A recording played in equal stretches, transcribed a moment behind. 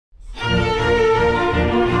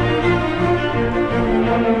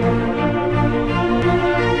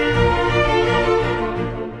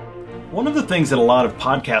things that a lot of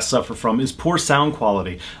podcasts suffer from is poor sound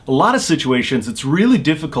quality. A lot of situations, it's really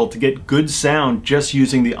difficult to get good sound just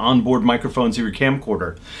using the onboard microphones of your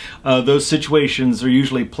camcorder. Those situations are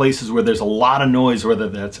usually places where there's a lot of noise, whether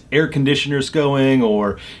that's air conditioners going,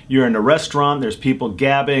 or you're in a restaurant, there's people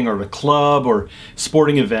gabbing, or a club, or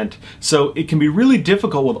sporting event. So it can be really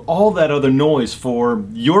difficult with all that other noise for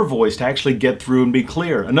your voice to actually get through and be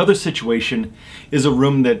clear. Another situation is a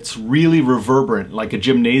room that's really reverberant, like a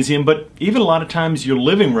gymnasium, but even a lot of times your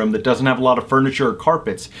living room that doesn't have a lot of furniture or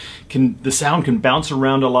carpets, the sound can bounce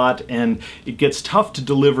around a lot, and it gets tough to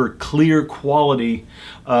deliver clear quality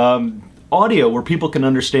audio where people can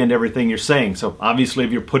understand everything you're saying. So obviously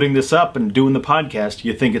if you're putting this up and doing the podcast,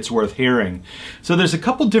 you think it's worth hearing. So there's a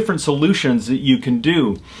couple different solutions that you can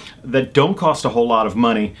do that don't cost a whole lot of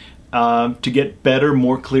money to get better,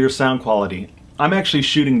 more clear sound quality. I'm actually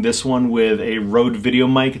shooting this one with a Rode video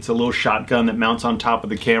mic. It's a little shotgun that mounts on top of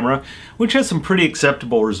the camera, which has some pretty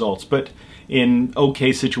acceptable results, but in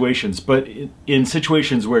okay situations. But in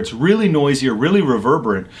situations where it's really noisy or really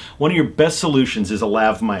reverberant, one of your best solutions is a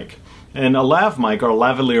lav mic. And a lav mic, or a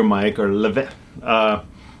lavalier mic, or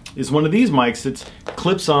is one of these mics that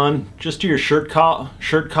clips on just to your shirt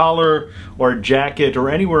collar or jacket or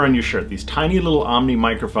anywhere on your shirt. These tiny little Omni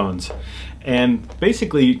microphones. And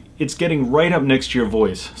basically it's getting right up next to your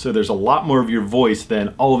voice. So there's a lot more of your voice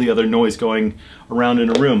than all the other noise going around in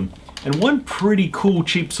a room. And one pretty cool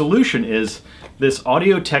cheap solution is this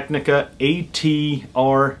Audio-Technica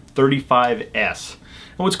ATR35s.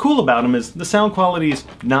 And what's cool about them is the sound quality is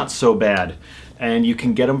not so bad. And you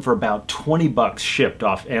can get them for about 20 bucks shipped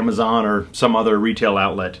off Amazon or some other retail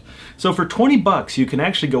outlet. So for 20 bucks, you can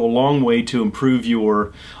actually go a long way to improve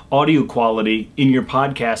your audio quality in your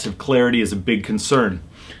podcast if clarity is a big concern.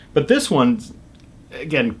 But this one's,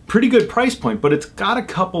 again, pretty good price point, but it's got a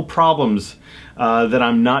couple problems that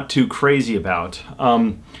I'm not too crazy about.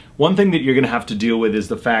 One thing that you're going to have to deal with is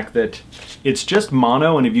the fact that it's just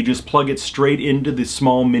mono, and if you just plug it straight into the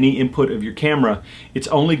small mini input of your camera, it's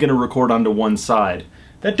only going to record onto one side.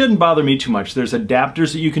 That doesn't bother me too much. There's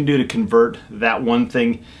adapters that you can do to convert that one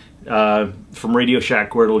thing from Radio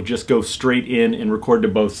Shack where it'll just go straight in and record to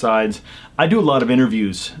both sides. I do a lot of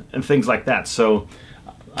interviews and things like that, so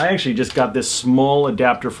I actually just got this small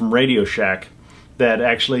adapter from Radio Shack that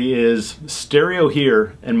actually is stereo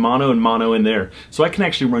here and mono in there. So I can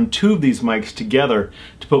actually run two of these mics together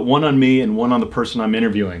to put one on me and one on the person I'm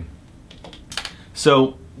interviewing.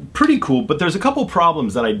 So pretty cool, but there's a couple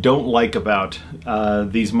problems that I don't like about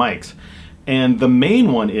these mics. And the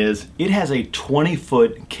main one is it has a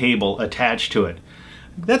 20-foot cable attached to it.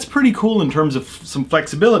 That's pretty cool in terms of some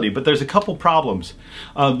flexibility, but there's a couple problems.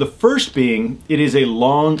 The first being it is a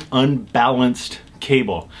long, unbalanced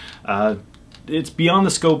cable. It's beyond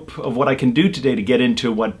the scope of what I can do today to get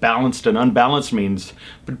into what balanced and unbalanced means,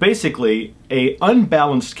 but basically an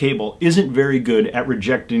unbalanced cable isn't very good at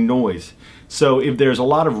rejecting noise. So if there's a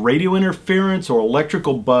lot of radio interference or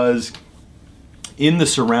electrical buzz in the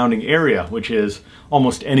surrounding area, which is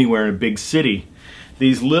almost anywhere in a big city,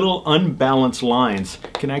 these little unbalanced lines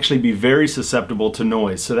can actually be very susceptible to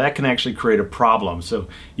noise, so that can actually create a problem. So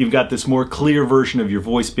you've got this more clear version of your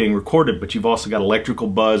voice being recorded, but you've also got electrical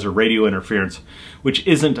buzz or radio interference, which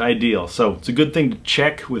isn't ideal. So it's a good thing to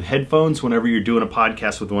check with headphones whenever you're doing a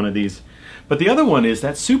podcast with one of these. But the other one is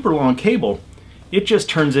that super long cable, it just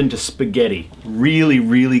turns into spaghetti really,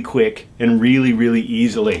 really quick and really, really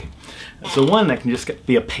easily. So one, that can just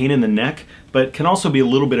be a pain in the neck, but can also be a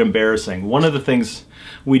little bit embarrassing. One of the things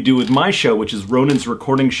we do with my show, which is Ronan's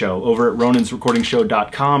Recording Show, over at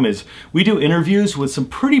ronansrecordingshow.com, is we do interviews with some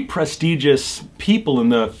pretty prestigious people in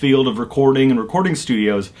the field of recording and recording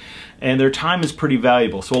studios, and their time is pretty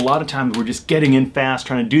valuable. So a lot of times we're just getting in fast,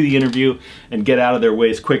 trying to do the interview and get out of their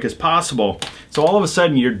way as quick as possible. So all of a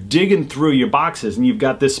sudden you're digging through your boxes and you've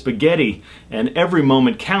got this spaghetti, and every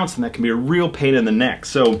moment counts, and that can be a real pain in the neck.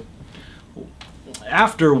 So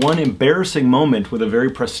after one embarrassing moment with a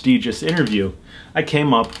very prestigious interview, I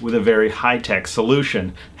came up with a very high-tech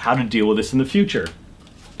solution, how to deal with this in the future.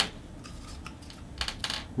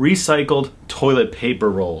 Recycled toilet paper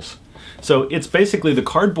rolls. So it's basically the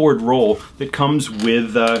cardboard roll that comes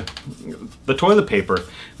with the toilet paper.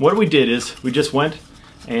 What we did is we just went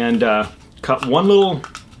and cut one little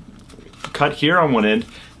cut here on one end,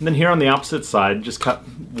 and then here on the opposite side, just cut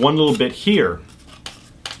one little bit here.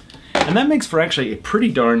 And that makes for actually a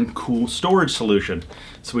pretty darn cool storage solution.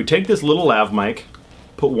 So we take this little lav mic,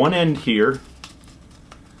 put one end here,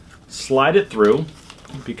 slide it through,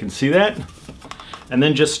 if you can see that, and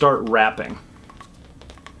then just start wrapping.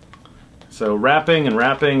 So wrapping and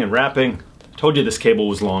wrapping and wrapping. Told you this cable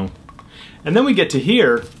was long. And then we get to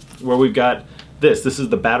here, where we've got this. This is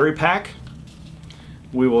the battery pack.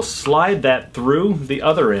 We will slide that through the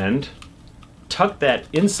other end, tuck that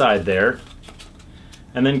inside there,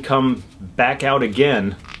 and then come back out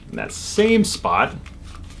again in that same spot,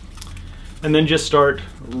 and then just start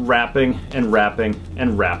wrapping and wrapping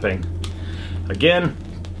and wrapping. Again,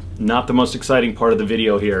 not the most exciting part of the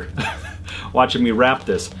video here, watching me wrap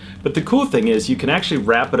this. But the cool thing is you can actually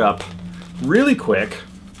wrap it up really quick.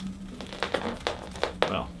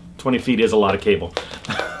 Well, 20 feet is a lot of cable.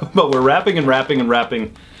 But we're wrapping and wrapping and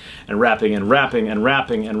wrapping and wrapping and wrapping and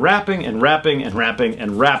wrapping and wrapping and wrapping and wrapping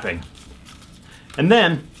and wrapping. And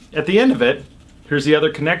then, at the end of it, here's the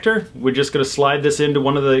other connector. We're just going to slide this into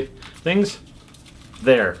one of the things.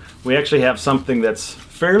 There. We actually have something that's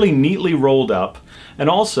fairly neatly rolled up, and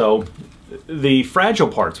also the fragile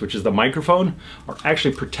parts, which is the microphone, are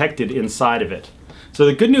actually protected inside of it. So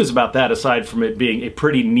the good news about that, aside from it being a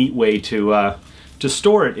pretty neat way to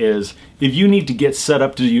store it, is if you need to get set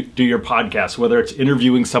up to do your podcast, whether it's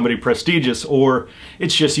interviewing somebody prestigious or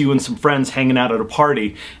it's just you and some friends hanging out at a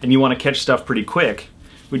party and you want to catch stuff pretty quick,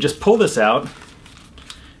 we just pull this out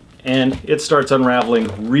and it starts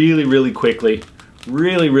unraveling really, really quickly,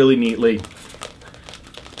 really, really neatly.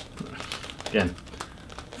 Again,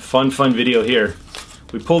 fun video here.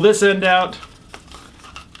 We pull this end out,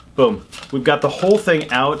 boom. We've got the whole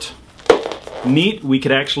thing out. Neat, we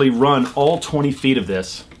could actually run all 20 feet of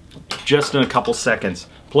this just in a couple seconds.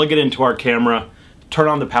 Plug it into our camera, turn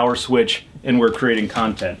on the power switch, and we're creating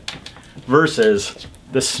content. Versus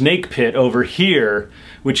the snake pit over here,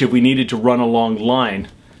 which if we needed to run a long line,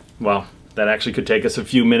 well, that actually could take us a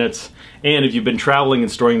few minutes. And if you've been traveling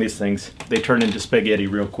and storing these things, they turn into spaghetti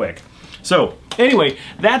real quick. So anyway,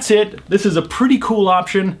 that's it. This is a pretty cool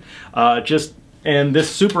option. And this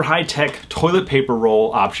super high-tech toilet paper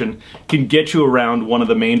roll option can get you around one of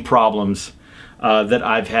the main problems that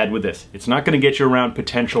I've had with this. It's not going to get you around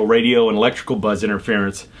potential radio and electrical buzz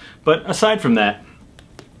interference, but aside from that,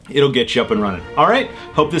 it'll get you up and running. All right,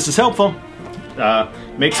 hope this is helpful.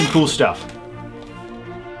 Make some cool stuff.